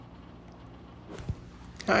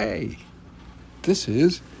Hi, this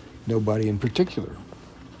is Nobody in Particular,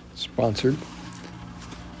 sponsored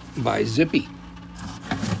by Zippy.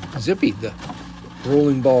 Zippy, the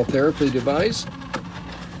rolling ball therapy device,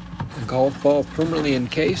 a golf ball permanently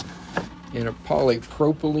encased in a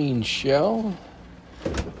polypropylene shell.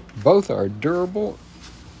 Both are durable,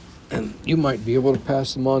 and you might be able to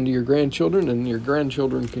pass them on to your grandchildren, and your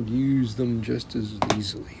grandchildren could use them just as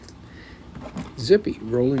easily. Zippy,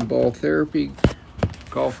 rolling ball therapy,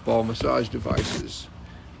 golf ball massage devices.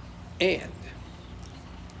 And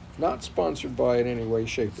not sponsored by in any way,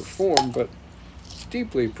 shape, or form, but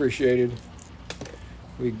deeply appreciated.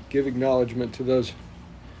 We give acknowledgement to those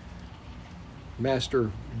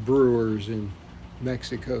master brewers in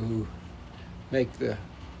Mexico who make the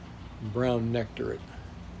brown nectar at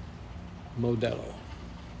Modelo.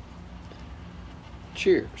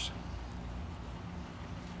 Cheers.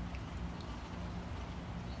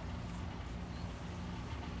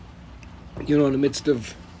 You know, in the midst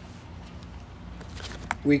of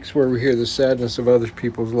weeks where we hear the sadness of other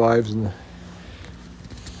people's lives and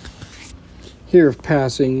hear of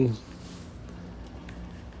passing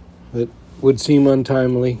that would seem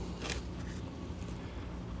untimely,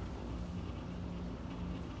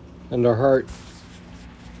 and our heart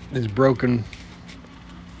is broken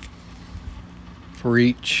for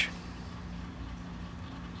each,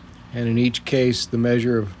 and in each case the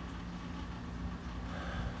measure of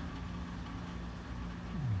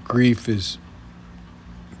grief is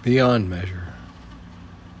beyond measure.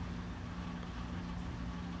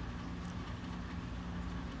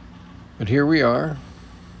 But here we are,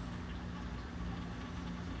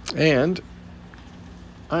 and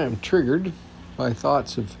I am triggered by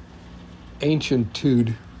thoughts of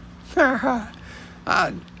ancientitude. Let's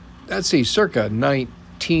see, circa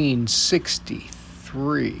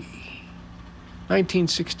 1963,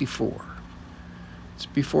 1964. It's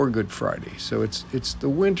before Good Friday, so it's the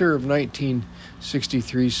winter of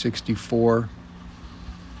 1963-64.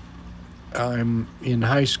 I'm in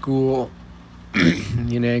high school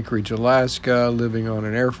in Anchorage, Alaska, living on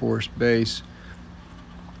an Air Force base,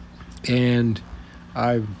 and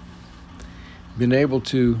I've been able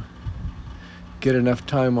to get enough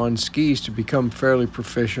time on skis to become fairly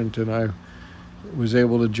proficient, and I was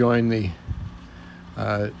able to join the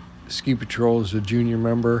ski patrol as a junior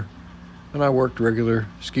member. And I worked regular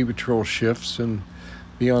ski patrol shifts, and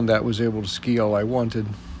beyond that was able to ski all I wanted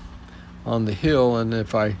on the hill. And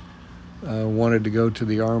if I wanted to go to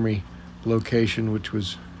the Army location, which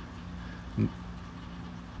was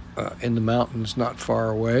in the mountains not far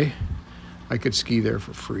away, I could ski there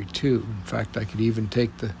for free too. In fact, I could even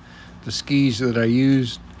take the skis that I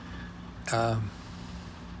used at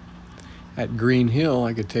Green Hill,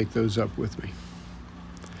 I could take those up with me.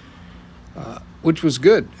 Which was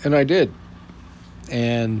good, and I did.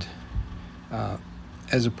 And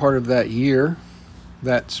as a part of that year,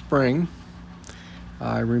 that spring,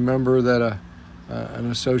 I remember that an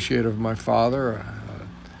associate of my father,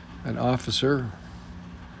 an officer,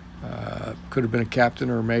 could have been a captain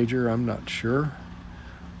or a major, I'm not sure,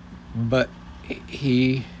 but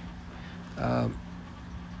he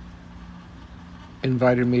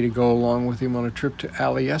invited me to go along with him on a trip to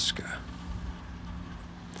Alyeska.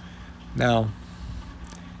 Now,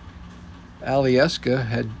 Alyeska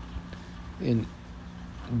had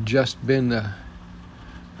just been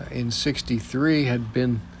in 63 had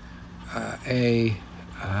been a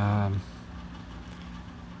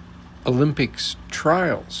Olympics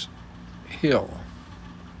trials hill,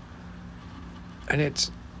 and it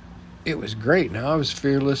was great. Now I was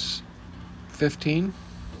fearless 15,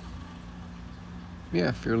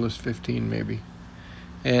 fearless 15 maybe,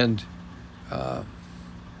 and I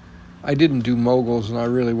didn't do moguls, and I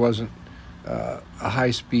really wasn't a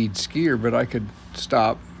high-speed skier, but I could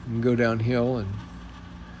stop and go downhill. And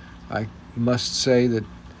I must say that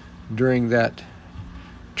during that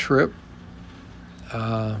trip,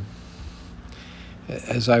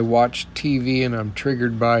 as I watch TV and I'm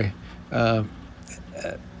triggered by a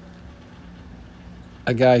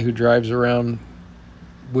guy who drives around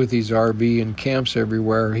with his RV and camps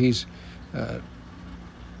everywhere, he's up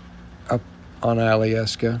on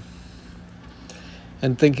Alyeska,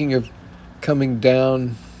 and thinking of coming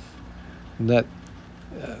down that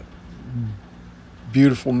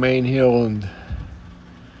beautiful main hill and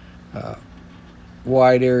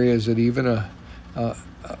wide areas that even a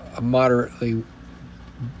moderately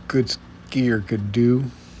good skier could do,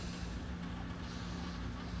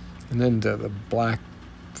 and then to the Black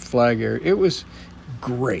Flag area. It was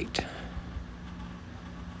great.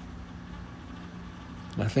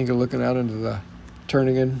 And I think of looking out into the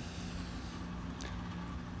Turnagain,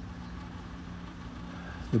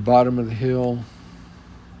 the bottom of the hill,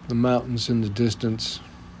 the mountains in the distance.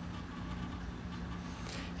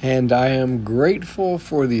 And I am grateful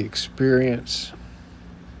for the experience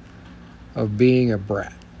of being a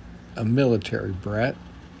brat, a military brat,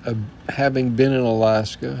 having been in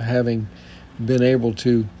Alaska, having been able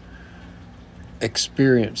to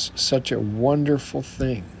experience such a wonderful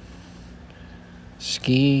thing,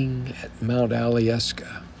 skiing at Mount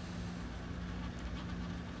Alyeska.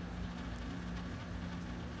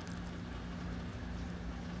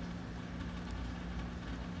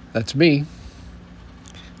 That's me.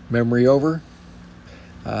 Memory over.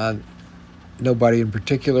 Nobody in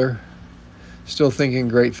particular. Still thinking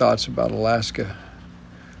great thoughts about Alaska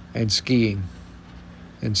and skiing.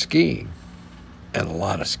 And skiing. And a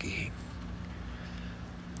lot of skiing.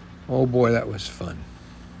 Oh boy, that was fun.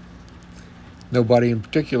 Nobody in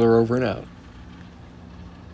particular, over and out.